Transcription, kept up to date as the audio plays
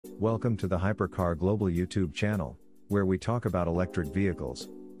Welcome to the Hypercar Global YouTube channel, where we talk about electric vehicles,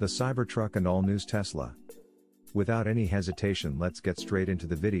 the Cybertruck and all news Tesla. Without any hesitation, let's get straight into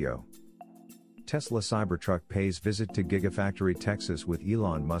the video. Tesla Cybertruck pays visit to Gigafactory Texas with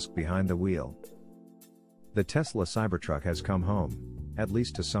Elon Musk behind the wheel. The Tesla Cybertruck has come home, at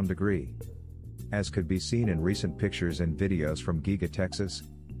least to some degree. As could be seen in recent pictures and videos from Giga Texas,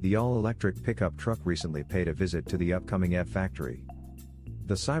 the all-electric pickup truck recently paid a visit to the upcoming F factory.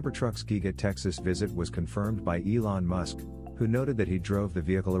 The Cybertruck's Giga Texas visit was confirmed by Elon Musk, who noted that he drove the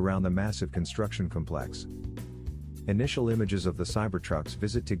vehicle around the massive construction complex. Initial images of the Cybertruck's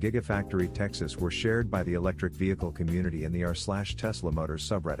visit to Gigafactory Texas were shared by the electric vehicle community in the r/Tesla Motors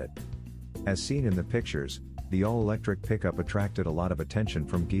subreddit. As seen in the pictures, the all-electric pickup attracted a lot of attention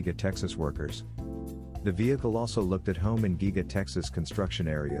from Giga Texas workers. The vehicle also looked at home in Giga Texas construction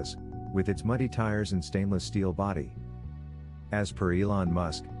areas, with its muddy tires and stainless steel body. As per Elon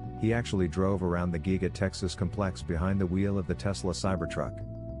Musk, he actually drove around the Giga Texas complex behind the wheel of the Tesla Cybertruck.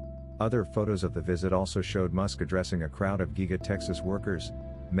 Other photos of the visit also showed Musk addressing a crowd of Giga Texas workers,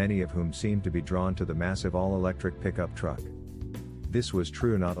 many of whom seemed to be drawn to the massive all-electric pickup truck. This was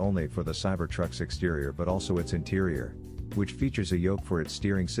true not only for the Cybertruck's exterior but also its interior, which features a yoke for its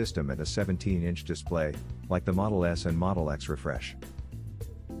steering system and a 17-inch display, like the Model S and Model X refresh.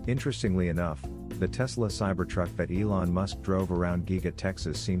 Interestingly enough, the Tesla Cybertruck that Elon Musk drove around Giga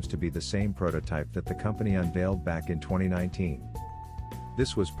Texas seems to be the same prototype that the company unveiled back in 2019.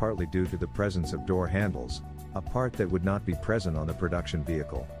 This was partly due to the presence of door handles, a part that would not be present on the production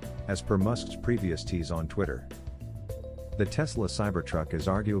vehicle, as per Musk's previous tease on Twitter. The Tesla Cybertruck is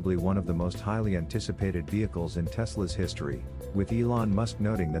arguably one of the most highly anticipated vehicles in Tesla's history, with Elon Musk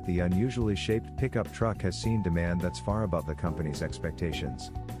noting that the unusually shaped pickup truck has seen demand that's far above the company's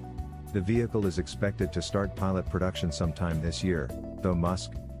expectations. The vehicle is expected to start pilot production sometime this year, though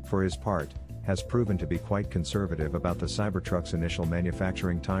Musk, for his part, has proven to be quite conservative about the Cybertruck's initial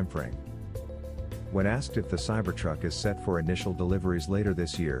manufacturing timeframe. When asked if the Cybertruck is set for initial deliveries later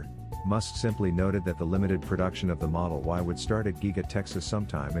this year, Musk simply noted that the limited production of the Model Y would start at Giga Texas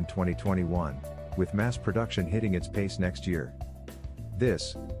sometime in 2021, with mass production hitting its pace next year.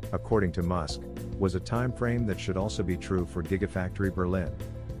 This, according to Musk, was a time frame that should also be true for Gigafactory Berlin.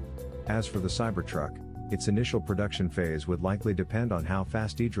 As for the Cybertruck, its initial production phase would likely depend on how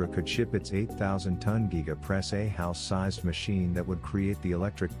fast IDRA could ship its 8,000-ton Giga Press A house-sized machine that would create the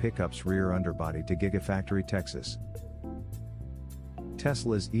electric pickup's rear underbody to Gigafactory Texas.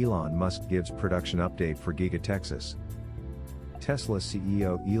 Tesla's Elon Musk gives production update for Giga Texas. Tesla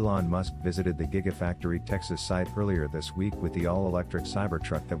CEO Elon Musk visited the Gigafactory Texas site earlier this week with the all-electric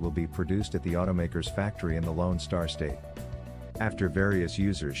Cybertruck that will be produced at the automaker's factory in the Lone Star State. After various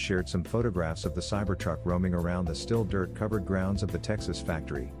users shared some photographs of the Cybertruck roaming around the still dirt-covered grounds of the Texas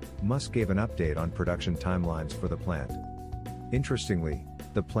factory, Musk gave an update on production timelines for the plant. Interestingly,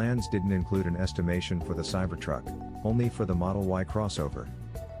 the plans didn't include an estimation for the Cybertruck, only for the Model Y crossover.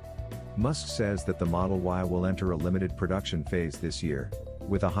 Musk says that the Model Y will enter a limited production phase this year,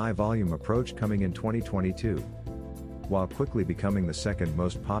 with a high-volume approach coming in 2022. While quickly becoming the second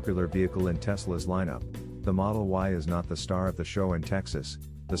most popular vehicle in Tesla's lineup, the Model Y is not the star of the show in Texas,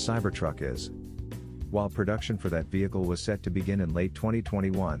 the Cybertruck is. While production for that vehicle was set to begin in late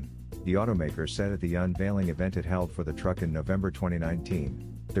 2021, the automaker said at the unveiling event it held for the truck in November 2019,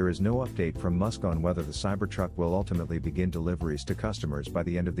 there is no update from Musk on whether the Cybertruck will ultimately begin deliveries to customers by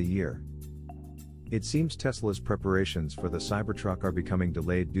the end of the year. It seems Tesla's preparations for the Cybertruck are becoming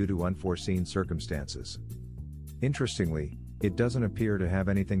delayed due to unforeseen circumstances. Interestingly, it doesn't appear to have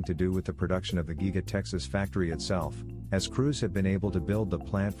anything to do with the production of the Giga Texas factory itself, as crews have been able to build the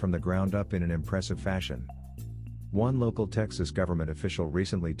plant from the ground up in an impressive fashion. One local Texas government official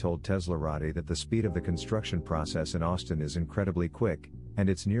recently told Teslarati that the speed of the construction process in Austin is incredibly quick, and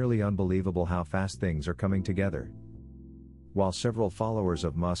it's nearly unbelievable how fast things are coming together. While several followers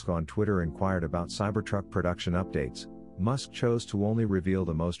of Musk on Twitter inquired about Cybertruck production updates, Musk chose to only reveal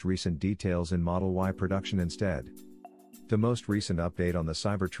the most recent details in Model Y production instead. The most recent update on the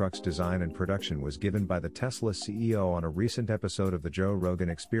Cybertruck's design and production was given by the Tesla CEO on a recent episode of the Joe Rogan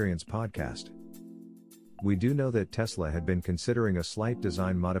Experience podcast. We do know that Tesla had been considering a slight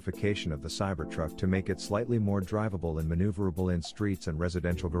design modification of the Cybertruck to make it slightly more drivable and maneuverable in streets and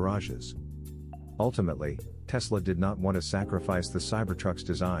residential garages. Ultimately, Tesla did not want to sacrifice the Cybertruck's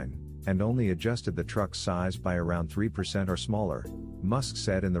design, and only adjusted the truck's size by around 3% or smaller, Musk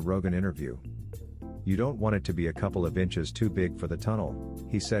said in the Rogan interview. "You don't want it to be a couple of inches too big for the tunnel,"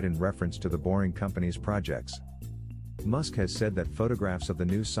 he said in reference to the Boring Company's projects. Musk has said that photographs of the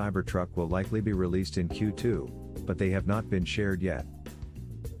new Cybertruck will likely be released in Q2, but they have not been shared yet.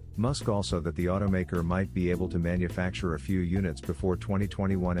 Musk also that the automaker might be able to manufacture a few units before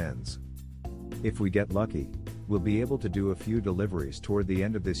 2021 ends. If we get lucky, we'll be able to do a few deliveries toward the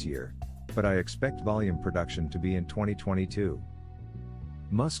end of this year, but I expect volume production to be in 2022.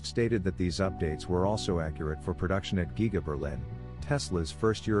 Musk stated that these updates were also accurate for production at Giga Berlin, Tesla's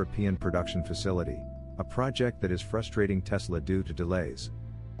first European production facility, a project that is frustrating Tesla due to delays.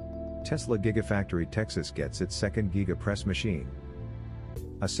 Tesla Gigafactory Texas gets its second Giga Press machine.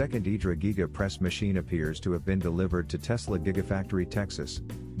 A second IDRA GIGA Press machine appears to have been delivered to Tesla Gigafactory Texas,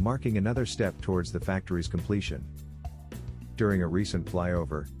 marking another step towards the factory's completion. During a recent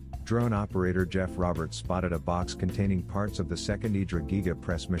flyover, drone operator Jeff Roberts spotted a box containing parts of the second IDRA GIGA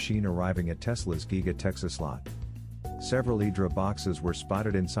Press machine arriving at Tesla's Giga Texas lot. Several IDRA boxes were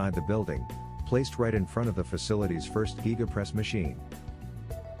spotted inside the building, placed right in front of the facility's first Giga Press machine.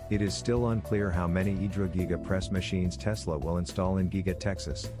 It is still unclear how many IDRA GIGA Press machines Tesla will install in Giga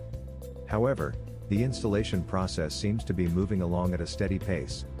Texas. However, the installation process seems to be moving along at a steady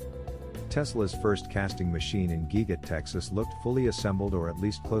pace. Tesla's first casting machine in Giga Texas looked fully assembled or at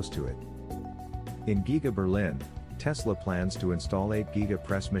least close to it. In Giga Berlin, Tesla plans to install 8 Giga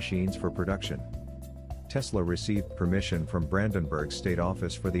Press machines for production. Tesla received permission from Brandenburg State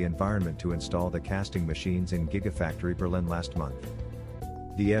Office for the Environment to install the casting machines in Gigafactory Berlin last month.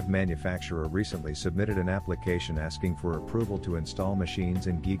 The EV manufacturer recently submitted an application asking for approval to install machines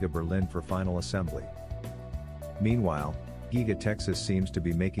in Giga Berlin for final assembly. Meanwhile, Giga Texas seems to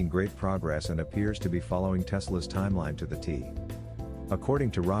be making great progress and appears to be following Tesla's timeline to the T.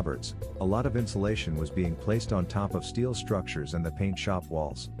 According to Roberts, a lot of insulation was being placed on top of steel structures and the paint shop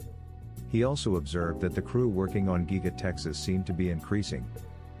walls. He also observed that the crew working on Giga Texas seemed to be increasing.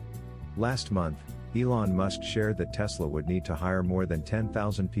 Last month, Elon Musk shared that Tesla would need to hire more than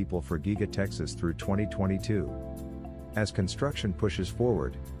 10,000 people for Giga Texas through 2022. As construction pushes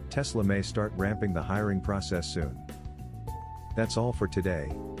forward, Tesla may start ramping the hiring process soon. That's all for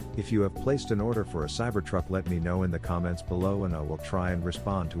today. If you have placed an order for a Cybertruck, let me know in the comments below and I will try and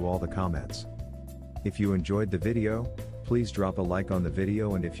respond to all the comments. If you enjoyed the video, please drop a like on the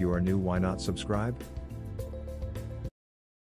video, and if you are new, why not subscribe?